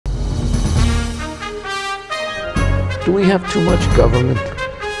Do we have too much government?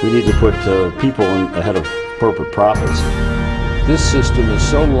 We need to put people ahead of corporate profits. This system is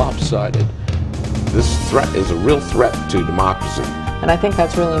so lopsided. This threat is a real threat to democracy. And I think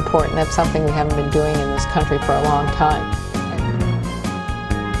that's really important. That's something we haven't been doing in this country for a long time.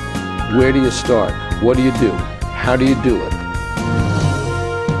 Where do you start? What do you do? How do you do it?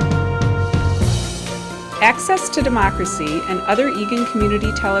 Access to Democracy and other Eagan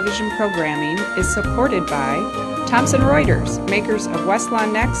community television programming is supported by Thomson Reuters, makers of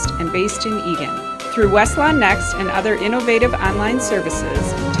Westlaw Next and based in Eagan. Through Westlaw Next and other innovative online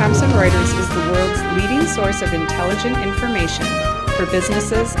services, Thomson Reuters is the world's leading source of intelligent information for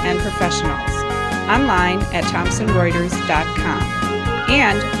businesses and professionals. Online at thomsonreuters.com.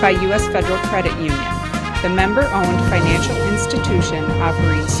 And by U.S. Federal Credit Union, the member-owned financial institution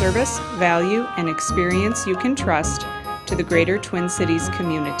offering service, value, and experience you can trust to the greater Twin Cities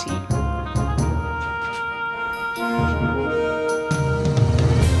community.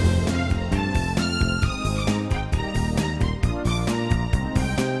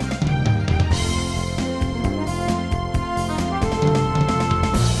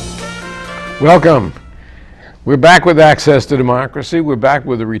 Welcome. We're back with Access to Democracy. We're back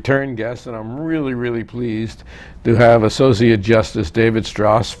with a return guest, and I'm really, really pleased to have Associate Justice David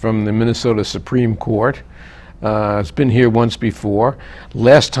Stras from the Minnesota Supreme Court. It's been here once before.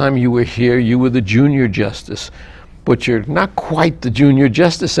 Last time you were here, you were the junior justice, but you're not quite the junior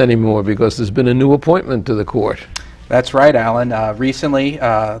justice anymore because there's been a new appointment to the court. That's right, Alan. Recently,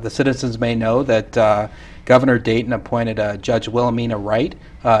 the citizens may know that Governor Dayton appointed Judge Wilhelmina Wright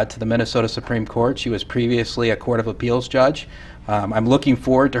to the Minnesota Supreme Court. She was previously a Court of Appeals judge. I'm looking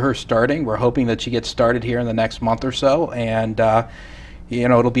forward to her starting. We're hoping that she gets started here in the next month or so, and you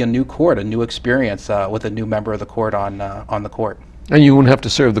know, it'll be a new court, a new experience with a new member of the court on the court. And you won't have to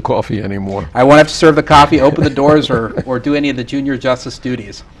serve the coffee anymore. I won't have to serve the coffee, open the doors, or do any of the junior justice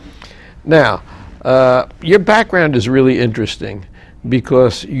duties. Now, your background is really interesting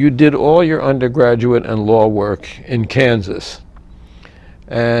because you did all your undergraduate and law work in Kansas.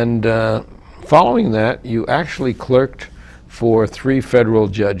 And following that, you actually clerked for 3 federal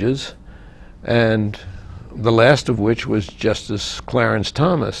judges, and the last of which was Justice Clarence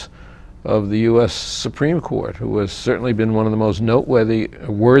Thomas of the U.S. Supreme Court, who has certainly been one of the most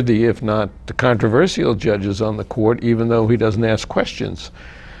noteworthy, if not the controversial judges on the court, even though he doesn't ask questions.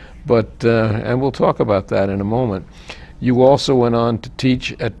 But, and we'll talk about that in a moment. You also went on to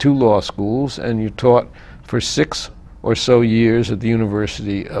teach at 2 law schools, and you taught for 6 or so years at the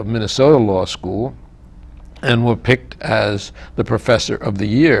University of Minnesota Law School, and were picked as the Professor of the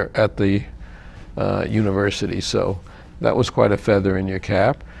Year at the university. So that was quite a feather in your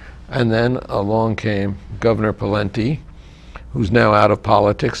cap. And then along came Governor Pawlenty, who's now out of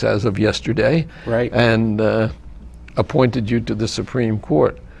politics as of yesterday, right, and appointed you to the Supreme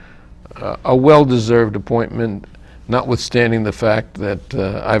Court. A well-deserved appointment, notwithstanding the fact that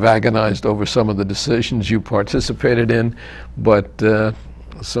I've agonized over some of the decisions you participated in, but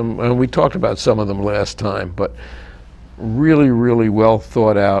and we talked about some of them last time, but really, really well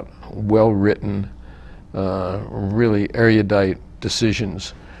thought out, well written, really erudite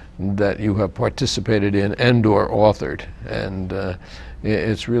decisions that you have participated in and or authored, and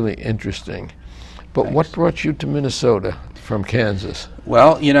it's really interesting. But Thanks. What brought you to Minnesota from Kansas?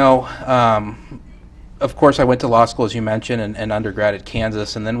 Well, you know, of course, I went to law school, as you mentioned, and undergrad at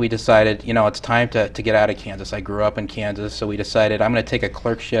Kansas, and then we decided, you know, it's time to get out of Kansas. I grew up in Kansas, so we decided I'm going to take a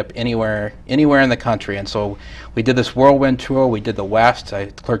clerkship anywhere in the country. And so we did this whirlwind tour. We did the West. I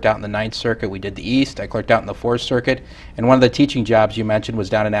clerked out in the 9th Circuit. We did the East. I clerked out in the 4th Circuit. And one of the teaching jobs you mentioned was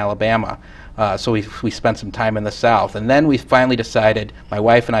down in Alabama. So we spent some time in the South. And then we finally decided, my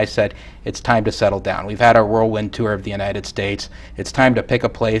wife and I said, it's time to settle down. We've had our whirlwind tour of the United States. It's time to pick a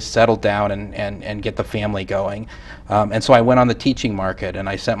place, settle down, and get the family going. And so I went on the teaching market, and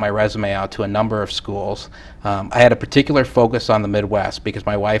I sent my resume out to a number of schools. I had a particular focus on the Midwest because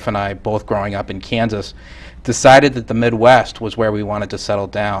my wife and I, both growing up in Kansas, decided that the Midwest was where we wanted to settle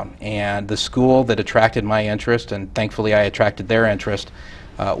down. And the school that attracted my interest, and thankfully I attracted their interest,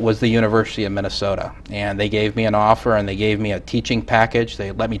 was the University of Minnesota. And they gave me an offer, and they gave me a teaching package.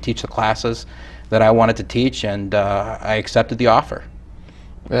 They let me teach the classes that I wanted to teach, and I accepted the offer.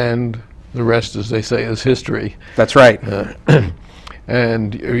 And the rest, as they say, is history. That's right.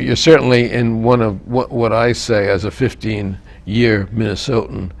 And you're certainly in one of what I say as a 15-year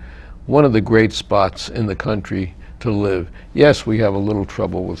Minnesotan, one of the great spots in the country to live. Yes, we have a little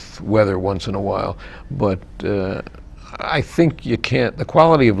trouble with weather once in a while, but I think the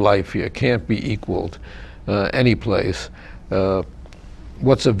quality of life here can't be equaled any place.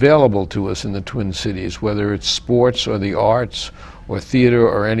 what's available to us in the Twin Cities, whether it's sports or the arts or theater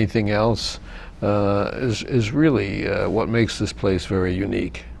or anything else, is really what makes this place very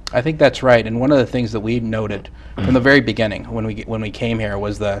unique. I think that's right, and one of the things that we noted from the very beginning when we came here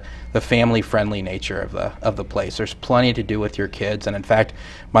was the family-friendly nature of the place. There's plenty to do with your kids, and in fact,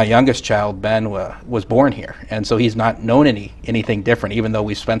 my youngest child Ben was born here, and so he's not known anything different, even though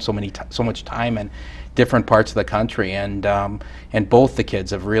we spent so much time in different parts of the country, and both the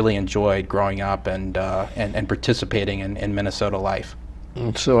kids have really enjoyed growing up and participating in Minnesota life.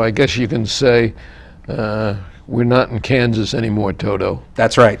 And so I guess you can say we're not in Kansas anymore, Toto.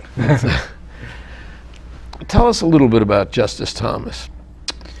 That's right. Tell us a little bit about Justice Thomas,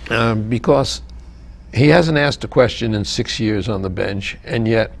 because he hasn't asked a question in 6 years on the bench, and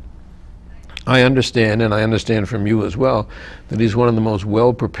yet I understand, and I understand from you as well, that he's one of the most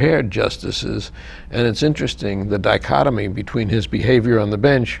well-prepared justices, and it's interesting, the dichotomy between his behavior on the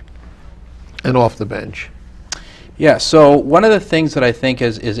bench and off the bench. Yeah, so one of the things that I think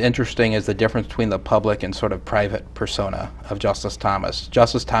is interesting is the difference between the public and sort of private persona of Justice Thomas.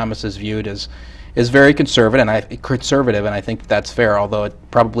 Justice Thomas is viewed as very conservative, and I think that's fair, although it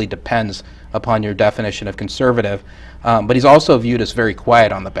probably depends upon your definition of conservative. But he's also viewed as very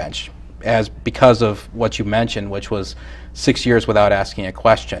quiet on the bench, because of what you mentioned, which was 6 years without asking a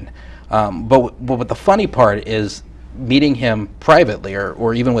question. But the funny part is meeting him privately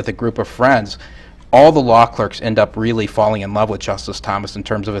or even with a group of friends, all the law clerks end up really falling in love with Justice Thomas in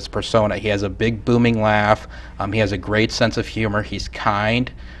terms of his persona. He has a big booming laugh. He has a great sense of humor. He's kind.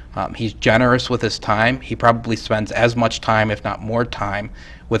 He's generous with his time. He probably spends as much time, if not more time,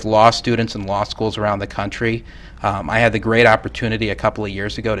 with law students in law schools around the country. I had the great opportunity a couple of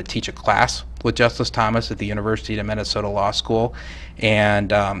years ago to teach a class with Justice Thomas at the University of Minnesota Law School,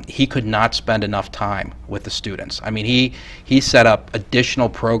 and he could not spend enough time with the students. I mean, he set up additional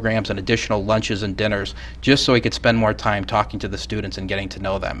programs and additional lunches and dinners just so he could spend more time talking to the students and getting to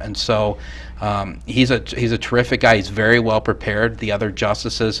know them. And so he's a terrific guy. He's very well prepared. The other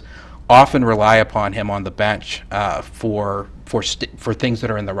justices often rely upon him on the bench for things that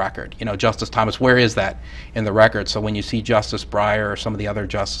are in the record. You know, Justice Thomas, where is that in the record? So when you see Justice Breyer or some of the other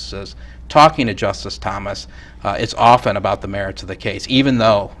justices talking to Justice Thomas, it's often about the merits of the case, even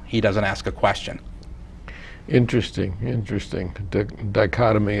though he doesn't ask a question. Interesting, interesting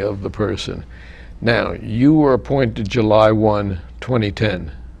dichotomy of the person. Now, you were appointed July 1,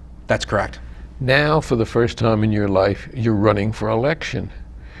 2010. That's correct. Now, for the first time in your life, you're running for election.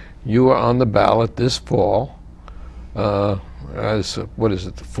 You are on the ballot this fall as, what is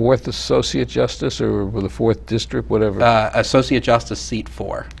it, the 4th Associate Justice or the 4th District, whatever? Associate Justice, Seat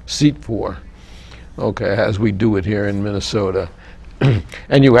 4. Seat 4. Okay, as we do it here in Minnesota.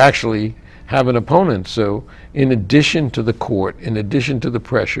 And you actually have an opponent, so in addition to the court, in addition to the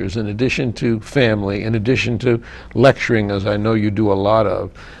pressures, in addition to family, in addition to lecturing, as I know you do a lot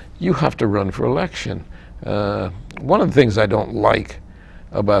of, you have to run for election. One of the things I don't like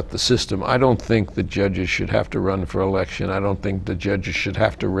about the system, I don't think the judges should have to run for election. I don't think the judges should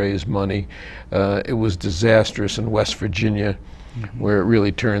have to raise money. It was disastrous in West Virginia, where it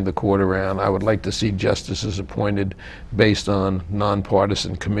really turned the court around. I would like to see justices appointed based on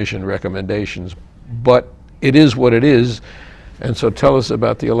nonpartisan commission recommendations, but it is what it is. And so tell us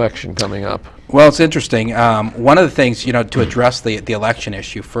about the election coming up. Well, it's interesting. One of the things, you know, to address the election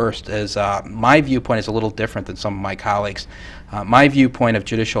issue first is my viewpoint is a little different than some of my colleagues. My viewpoint of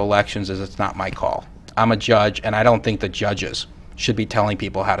judicial elections is it's not my call. I'm a judge, and I don't think the judges should be telling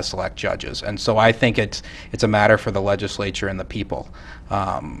people how to select judges. And so I think it's a matter for the legislature and the people.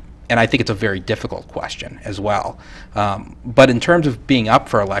 And I think it's a very difficult question as well. But in terms of being up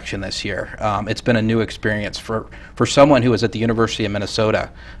for election this year, it's been a new experience for someone who was at the University of Minnesota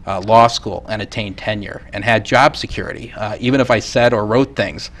Law School and attained tenure and had job security, even if I said or wrote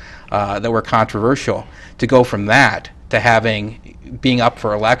things that were controversial, to go from that to being up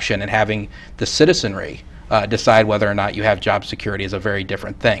for election and having the citizenry decide whether or not you have job security is a very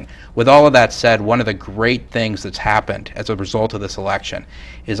different thing. With all of that said, one of the great things that's happened as a result of this election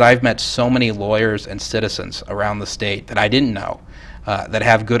is I've met so many lawyers and citizens around the state that I didn't know that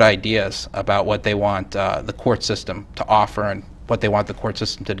have good ideas about what they want the court system to offer and what they want the court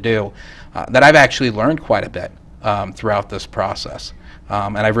system to do, that I've actually learned quite a bit throughout this process.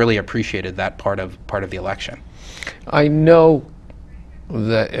 And I've really appreciated that part of the election. I know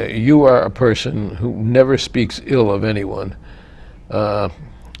that you are a person who never speaks ill of anyone.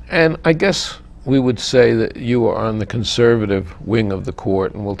 And I guess we would say that you are on the conservative wing of the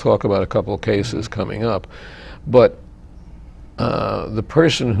court, and we'll talk about a couple of cases coming up. But the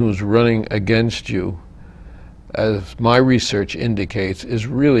person who's running against you as my research indicates, is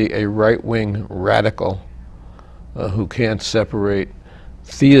really a right-wing radical who can't separate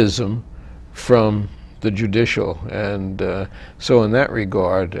theism from the judicial. And so in that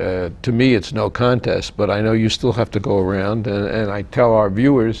regard, to me, it's no contest, but I know you still have to go around, and I tell our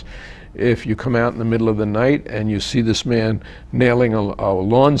viewers, if you come out in the middle of the night and you see this man nailing a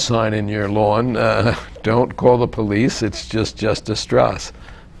lawn sign in your lawn, don't call the police. It's just Justice Stras.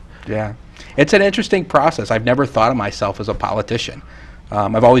 Yeah. It's an interesting process. I've never thought of myself as a politician.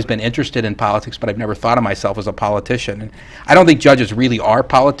 I've always been interested in politics, but I've never thought of myself as a politician. And I don't think judges really are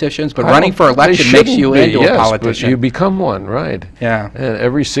politicians, but running for election makes you into a politician. But you become one, right? Yeah. And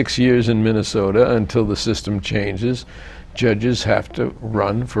every 6 years in Minnesota, until the system changes, judges have to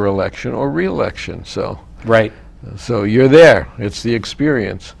run for election or re-election. So, right. So you're there. It's the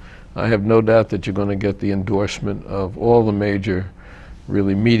experience. I have no doubt that you're going to get the endorsement of all the major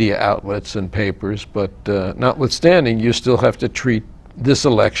really media outlets and papers, but notwithstanding, you still have to treat this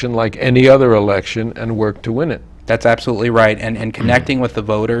election like any other election and work to win it. That's absolutely right. And connecting with the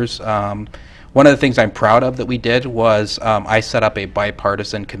voters, one of the things I'm proud of that we did was I set up a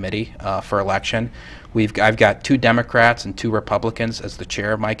bipartisan committee for election. I've got 2 Democrats and 2 Republicans as the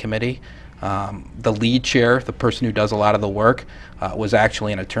chair of my committee. The lead chair, the person who does a lot of the work, was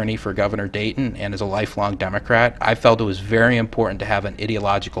actually an attorney for Governor Dayton and is a lifelong Democrat. I felt it was very important to have an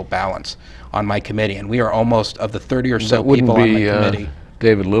ideological balance on my committee, and we are almost, of the 30 or so people on my committee.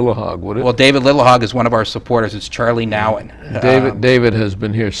 David Lillehog, would it? Well, David Lillehog is one of our supporters. It's Charlie Nowen. David has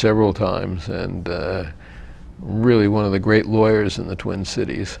been here several times, and really one of the great lawyers in the Twin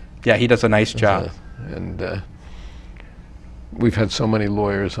Cities. Yeah, he does a nice job. And we've had so many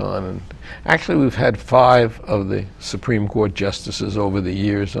lawyers on, and actually we've had 5 of the Supreme Court justices over the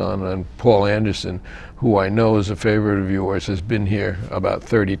years on, and Paul Anderson, who I know is a favorite of yours, has been here about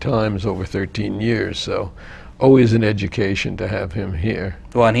 30 times over 13 years, so always an education to have him here.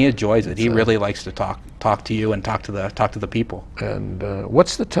 Well, and he enjoys it. He really likes to talk to you and talk to the people. And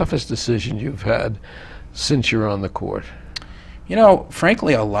what's the toughest decision you've had since you're on the court? You know,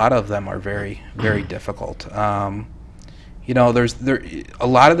 frankly, a lot of them are very, very difficult. You know, there's a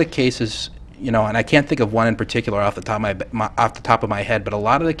lot of the cases, you know, and I can't think of one in particular off the top of my head, but a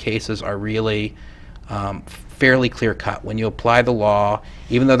lot of the cases are really fairly clear-cut. When you apply the law,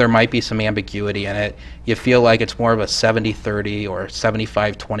 even though there might be some ambiguity in it, you feel like it's more of a 70-30 or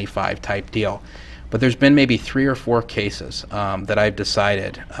 75-25 type deal. But there's been maybe 3 or 4 cases that I've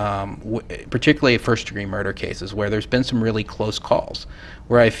decided, particularly first-degree murder cases, where there's been some really close calls,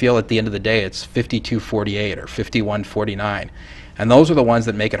 where I feel at the end of the day it's 52-48 or 51-49. And those are the ones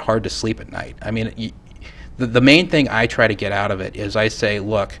that make it hard to sleep at night. I mean, the main thing I try to get out of it is I say,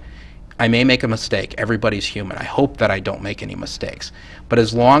 look, I may make a mistake. Everybody's human. I hope that I don't make any mistakes. But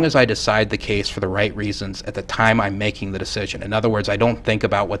as long as I decide the case for the right reasons at the time I'm making the decision, in other words, I don't think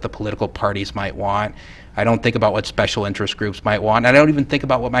about what the political parties might want. I don't think about what special interest groups might want. I don't even think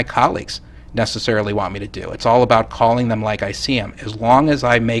about what my colleagues necessarily want me to do. It's all about calling them like I see them. As long as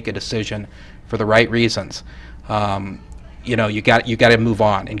I make a decision for the right reasons, you know, you got to move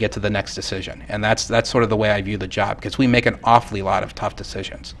on and get to the next decision. And that's sort of the way I view the job, because we make an awfully lot of tough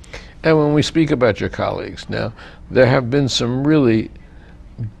decisions. And when we speak about your colleagues now, there have been some really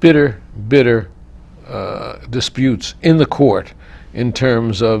bitter disputes in the court in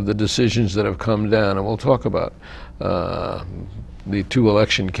terms of the decisions that have come down, and we'll talk about the 2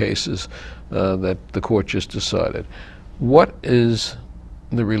 election cases that the court just decided. What is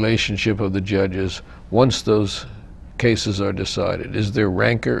the relationship of the judges once those cases are decided? Is there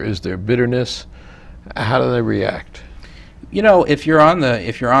rancor? Is there bitterness? How do they react? You know, if you're on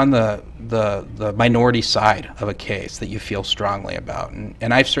the minority side of a case that you feel strongly about,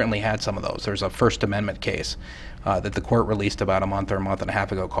 and I've certainly had some of those. There's a First Amendment case that the court released about a month or a month and a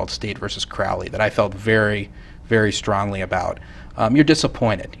half ago called State versus Crowley that I felt very, very strongly about. You're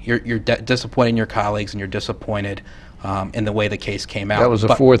disappointed. You're disappointed in your colleagues, and you're disappointed in the way the case came out. That was a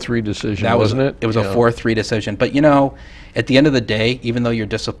 4-3 decision, wasn't it? It was a 4-3 decision. But, you know, at the end of the day, even though you're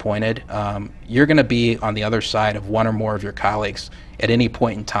disappointed, you're going to be on the other side of one or more of your colleagues at any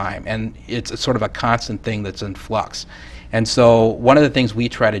point in time. And it's sort of a constant thing that's in flux. And so one of the things we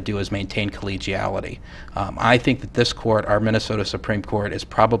try to do is maintain collegiality. I think that this court, our Minnesota Supreme Court, is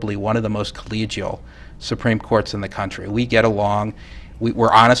probably one of the most collegial Supreme Courts in the country. We get along.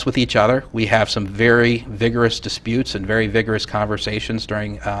 We're honest with each other. We have some very vigorous disputes and very vigorous conversations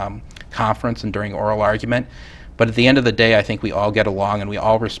during conference and during oral argument. But at the end of the day, I think we all get along and we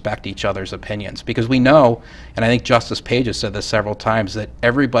all respect each other's opinions, because we know, and I think Justice Page has said this several times, that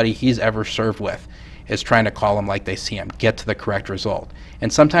everybody he's ever served with is trying to call him like they see him, get to the correct result.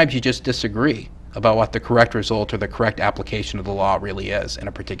 And sometimes you just disagree about what the correct result or the correct application of the law really is in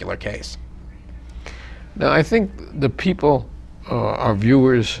a particular case. Now, I think the people, our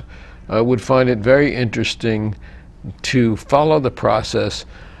viewers, would find it very interesting to follow the process.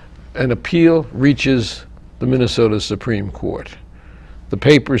 An appeal reaches the Minnesota Supreme Court. The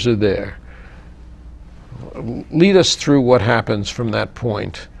papers are there. Lead us through what happens from that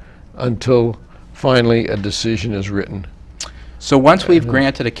point until finally a decision is written. So once we've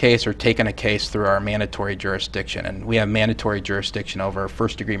granted a case or taken a case through our mandatory jurisdiction, and we have mandatory jurisdiction over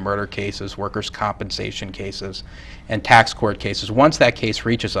first-degree murder cases, workers' compensation cases, and tax court cases, once that case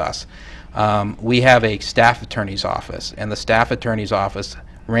reaches us, we have a staff attorney's office, and the staff attorney's office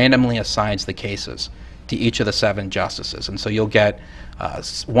randomly assigns the cases to each of the 7 justices. And so you'll get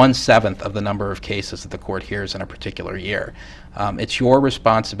 1/7 of the number of cases that the court hears in a particular year. It's your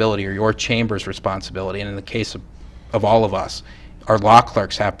responsibility or your chamber's responsibility, and in the case of all of us, our law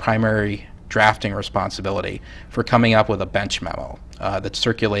clerks have primary drafting responsibility for coming up with a bench memo that's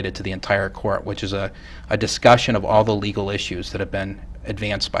circulated to the entire court, which is a discussion of all the legal issues that have been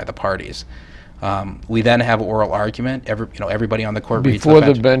advanced by the parties. We then have oral argument. Everybody on the court reads Before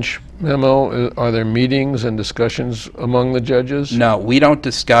the bench memo, are there meetings and discussions among the judges? No, we don't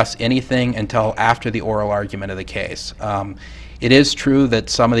discuss anything until after the oral argument of the case. It is true that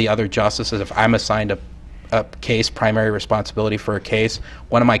some of the other justices, if I'm assigned a case, primary responsibility for a case,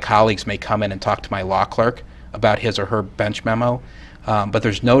 one of my colleagues may come in and talk to my law clerk about his or her bench memo, but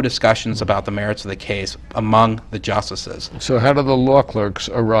there's no discussions about the merits of the case among the justices. So how do the law clerks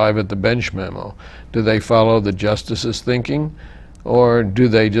arrive at the bench memo? Do they follow the justices' thinking, or do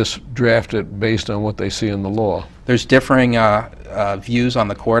they just draft it based on what they see in the law? There's differing views on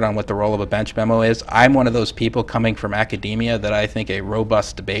the court on what the role of a bench memo is. I'm one of those people coming from academia that I think a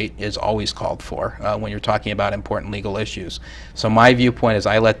robust debate is always called for when you're talking about important legal issues. So my viewpoint is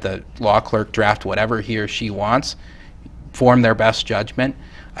I let the law clerk draft whatever he or she wants, form their best judgment.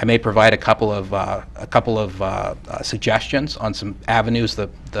 I may provide a couple of suggestions on some avenues the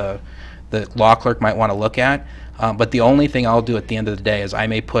law clerk might want to look at. But the only thing I'll do at the end of the day is I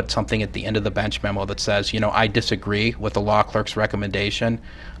may put something at the end of the bench memo that says, I disagree with the law clerk's recommendation,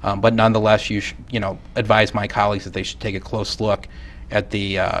 but nonetheless, you advise my colleagues that they should take a close look at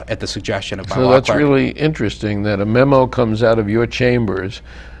the suggestion of my law clerk. So that's really interesting that a memo comes out of your chambers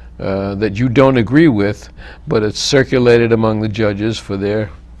that you don't agree with, but it's circulated among the judges for their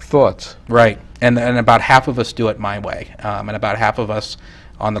thoughts. Right, and about half of us do it my way, and about half of us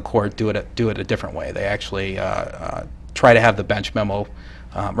on the court do it a different way. They actually try to have the bench memo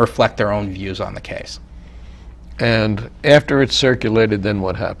reflect their own views on the case. And after it's circulated, then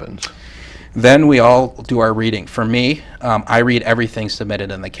what happens? Then we all do our reading. For me, I read everything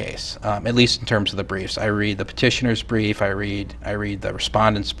submitted in the case, at least in terms of the briefs. I read the petitioner's brief, I read the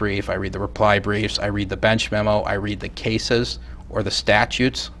respondent's brief, I read the reply briefs, I read the bench memo, I read the cases or the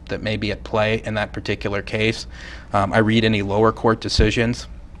statutes that may be at play in that particular case. I read any lower court decisions,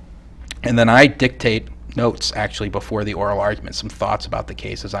 and then I dictate notes actually before the oral argument, some thoughts about the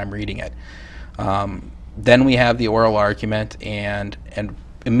case as I'm reading it. Then we have the oral argument, and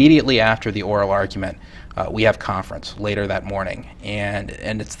immediately after the oral argument, we have conference later that morning, and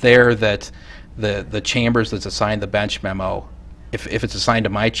it's there that the chambers that's assigned the bench memo, if it's assigned to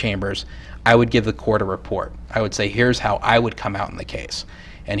my chambers, I would give the court a report. I would say, here's how I would come out in the case,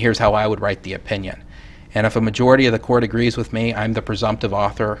 and here's how I would write the opinion. And if a majority of the court agrees with me, I'm the presumptive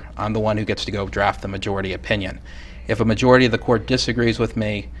author. I'm the one who gets to go draft the majority opinion. If a majority of the court disagrees with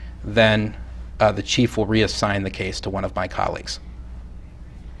me, then the chief will reassign the case to one of my colleagues.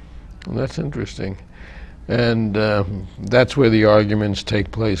 Well, that's interesting. And that's where the arguments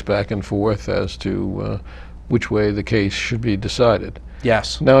take place back and forth as to which way the case should be decided.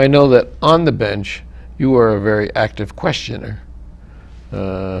 Yes. Now, I know that on the bench, you are a very active questioner.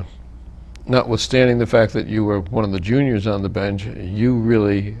 Notwithstanding the fact that you were one of the juniors on the bench, you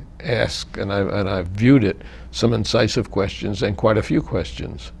really ask, and I've viewed it, some incisive questions and quite a few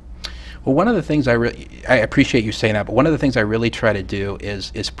questions. Well, one of the things I appreciate you saying that, but one of the things I really try to do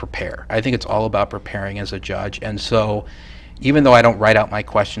is prepare. I think it's all about preparing as a judge, and so even though I don't write out my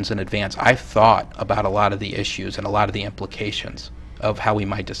questions in advance, I've thought about a lot of the issues and a lot of the implications of how we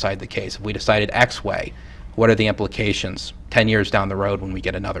might decide the case. If we decided X way, what are the implications 10 years down the road when we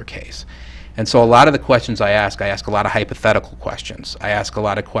get another case? And so a lot of the questions I ask a lot of hypothetical questions. I ask a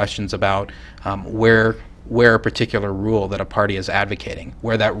lot of questions about where a particular rule that a party is advocating,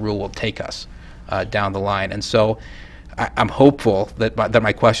 where that rule will take us down the line. And so I'm hopeful that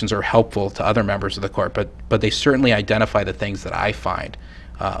my questions are helpful to other members of the court, but they certainly identify the things that I find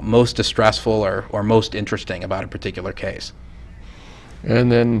most distressful or most interesting about a particular case.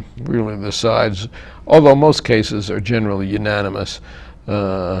 And then really the sides, although most cases are generally unanimous,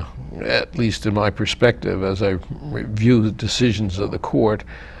 at least in my perspective as I review the decisions of the court,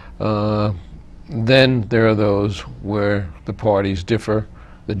 then there are those where the parties differ,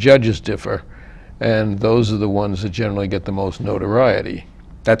 the judges differ, and those are the ones that generally get the most notoriety.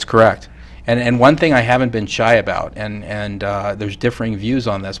 That's correct. And one thing I haven't been shy about, and there's differing views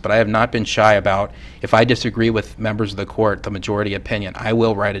on this, but I have not been shy about, if I disagree with members of the court, the majority opinion, I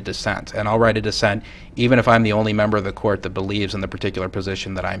will write a dissent. And I'll write a dissent even if I'm the only member of the court that believes in the particular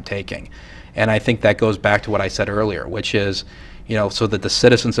position that I'm taking. And I think that goes back to what I said earlier, which is, you know, so that the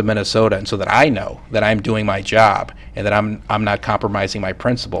citizens of Minnesota, and so that I know that I'm doing my job and that I'm not compromising my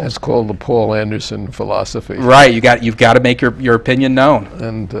principles. That's called the Paul Anderson philosophy. Right. You've got to make your opinion known.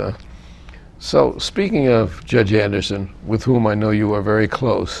 And so, speaking of Judge Anderson, with whom I know you are very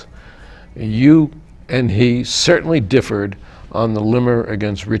close, you and he certainly differed on the Limmer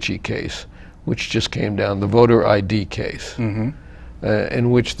against Ritchie case, which just came down, the voter ID case, in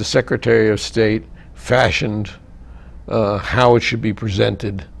which the Secretary of State fashioned how it should be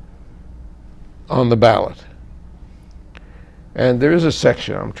presented on the ballot. And there is a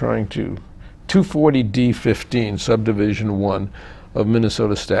section, I'm trying to, 240D15, subdivision 1, of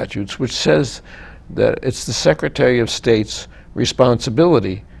Minnesota statutes, which says that it's the Secretary of State's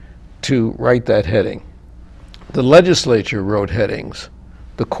responsibility to write that heading. The legislature wrote headings.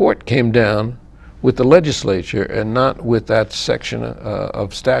 The court came down with the legislature and not with that section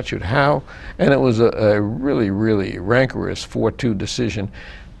of statute. How? And it was a really, really rancorous 4-2 decision,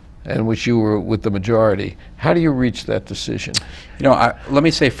 in which you were with the majority. How do you reach that decision? You know, let me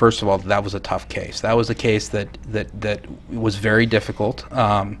say first of all that was a tough case. That was a case that was very difficult.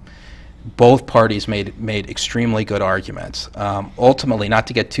 Both parties made extremely good arguments. Ultimately, not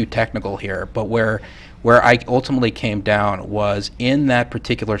to get too technical here, but where I ultimately came down was in that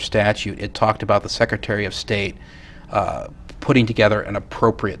particular statute. It talked about the Secretary of State putting together an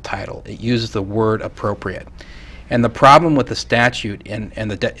appropriate title. It uses the word appropriate. And the problem with the statute and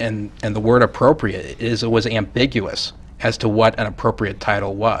the word appropriate is it was ambiguous as to what an appropriate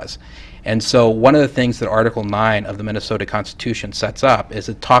title was. And so one of the things that Article 9 of the Minnesota Constitution sets up is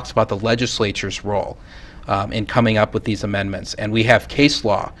it talks about the legislature's role in coming up with these amendments. And we have case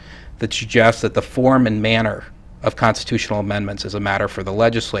law that suggests that the form and manner of constitutional amendments is a matter for the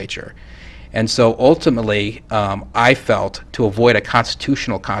legislature. And so ultimately, I felt, to avoid a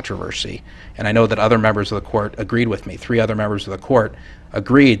constitutional controversy, and I know that other members of the court agreed with me, 3 other members of the court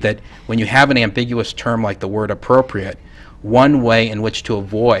agreed that when you have an ambiguous term like the word appropriate, one way in which to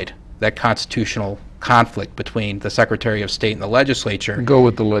avoid that constitutional conflict between the Secretary of State and the legislature Go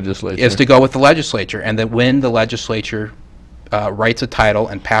with the legislature. is to go with the legislature, and that when the legislature writes a title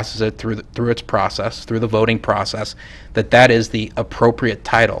and passes it through its process, through the voting process, that is the appropriate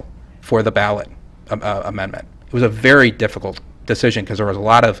title for the ballot amendment. It was a very difficult decision because there was a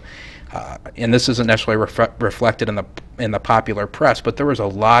lot of, and this isn't necessarily reflected in the popular press, but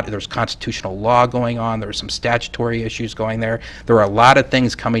there's constitutional law going on, there were some statutory issues going there. There were a lot of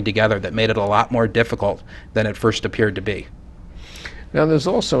things coming together that made it a lot more difficult than it first appeared to be. Now, there's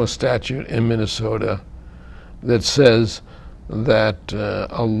also a statute in Minnesota that says that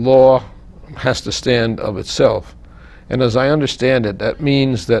a law has to stand of itself. And as I understand it, that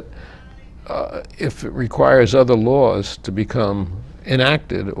means that if it requires other laws to become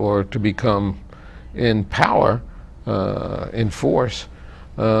enacted or to become in power, in force,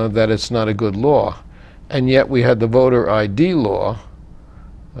 that it's not a good law. And yet we had the voter ID law,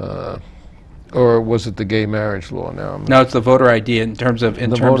 or was it the gay marriage law now? No, it's the voter ID in terms of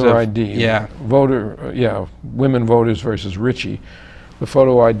voter ID. Yeah. Women voters versus Ritchie, the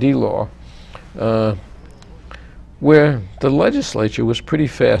photo ID law, where the legislature was pretty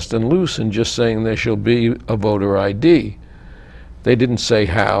fast and loose in just saying there shall be a voter ID. They didn't say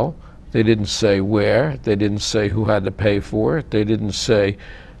how, they didn't say where, they didn't say who had to pay for it, they didn't say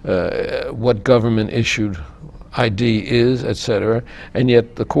what government issued ID is, etc. And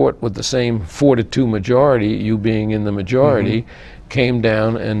yet the court, with the same 4-2 majority, you being in the majority, came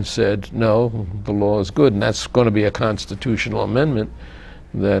down and said, no, the law is good. And that's going to be a constitutional amendment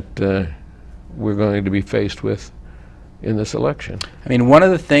that we're going to be faced with in this election. I mean, one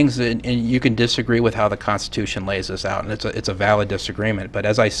of the things that, and you can disagree with how the Constitution lays this out, and it's a valid disagreement, but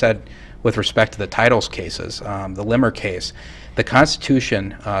as I said with respect to the titles cases, the Limmer case, the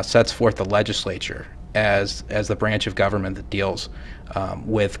Constitution sets forth the legislature as the branch of government that deals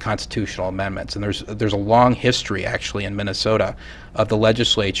with constitutional amendments. And there's a long history, actually, in Minnesota of the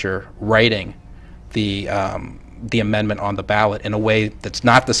legislature writing the amendment on the ballot in a way that's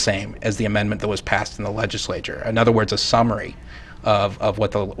not the same as the amendment that was passed in the legislature. In other words, a summary of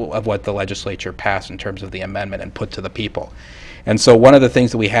what the legislature passed in terms of the amendment and put to the people. And so one of the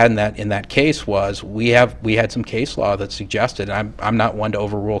things that we had in that case was we had some case law that suggested, and I'm not one to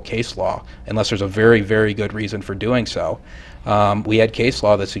overrule case law unless there's a very, very good reason for doing so. We had case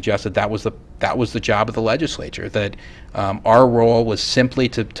law that suggested that was the job of the legislature, that our role was simply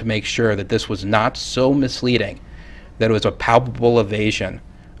to make sure that this was not so misleading that it was a palpable evasion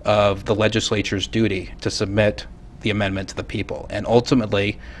of the legislature's duty to submit the amendment to the people. And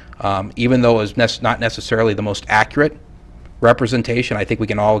ultimately, even though it was not necessarily the most accurate representation, I think we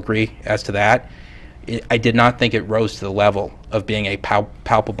can all agree as to that, I did not think it rose to the level of being a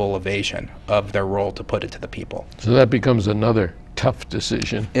palpable evasion of their role to put it to the people. So that becomes another tough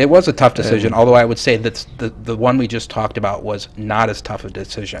decision. It was a tough decision, although I would say that the one we just talked about was not as tough a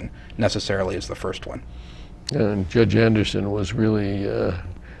decision necessarily as the first one. And Judge Anderson was really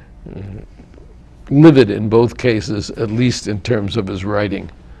livid in both cases, at least in terms of his writing.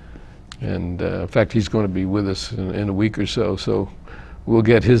 And in fact, he's going to be with us in a week or so, so we'll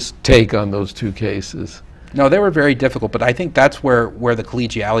get his take on those two cases. No, they were very difficult, but I think that's where the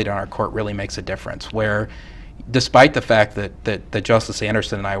collegiality on our court really makes a difference, where despite the fact that Justice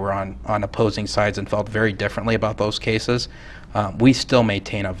Anderson and I were on opposing sides and felt very differently about those cases, we still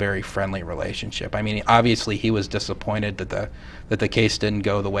maintain a very friendly relationship. I mean, obviously he was disappointed that the case didn't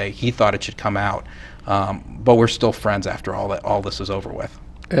go the way he thought it should come out, but we're still friends after all this is over with.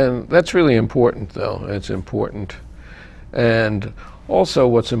 And that's really important, though. It's important. And also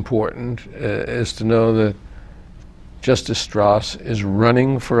what's important is to know that Justice Stras is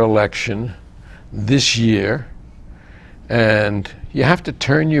running for election this year, and you have to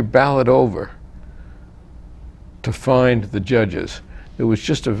turn your ballot over to find the judges. It was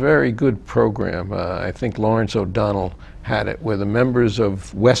just a very good program. I think Lawrence O'Donnell had it, where the members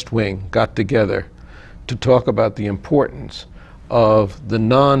of West Wing got together to talk about the importance of the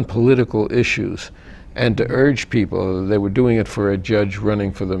non-political issues and to urge people. They were doing it for a judge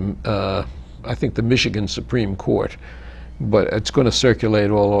running for the, I think, the Michigan Supreme Court, but it's going to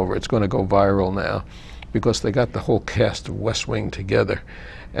circulate all over. It's going to go viral now because they got the whole cast of West Wing together,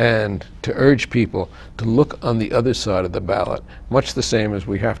 and to urge people to look on the other side of the ballot, much the same as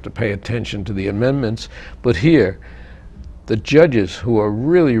we have to pay attention to the amendments. But here, the judges, who are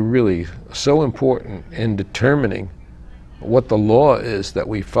really, really so important in determining what the law is that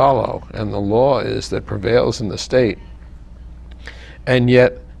we follow and the law is that prevails in the state, and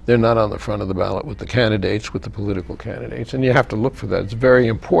yet they're not on the front of the ballot with the candidates, with the political candidates, and you have to look for that. It's very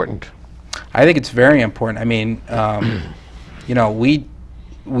important. I think it's very important. I mean, you know,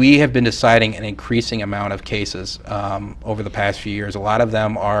 we have been deciding an increasing amount of cases over the past few years. A lot of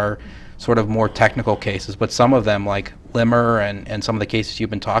them are sort of more technical cases, but some of them, like Limmer and some of the cases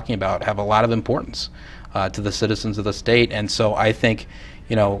you've been talking about, have a lot of importance to the citizens of the state. And so I think,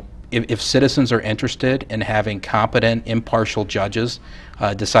 you know, if citizens are interested in having competent, impartial judges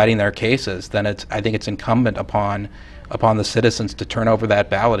deciding their cases, then I think it's incumbent upon the citizens to turn over that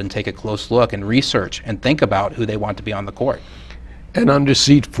ballot and take a close look and research and think about who they want to be on the court. And under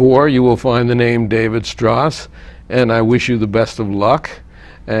seat 4, you will find the name David Stras, and I wish you the best of luck,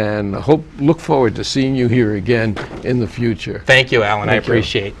 and look forward to seeing you here again in the future. Thank you, Alan. Thank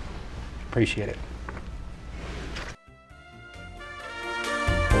you. Appreciate it.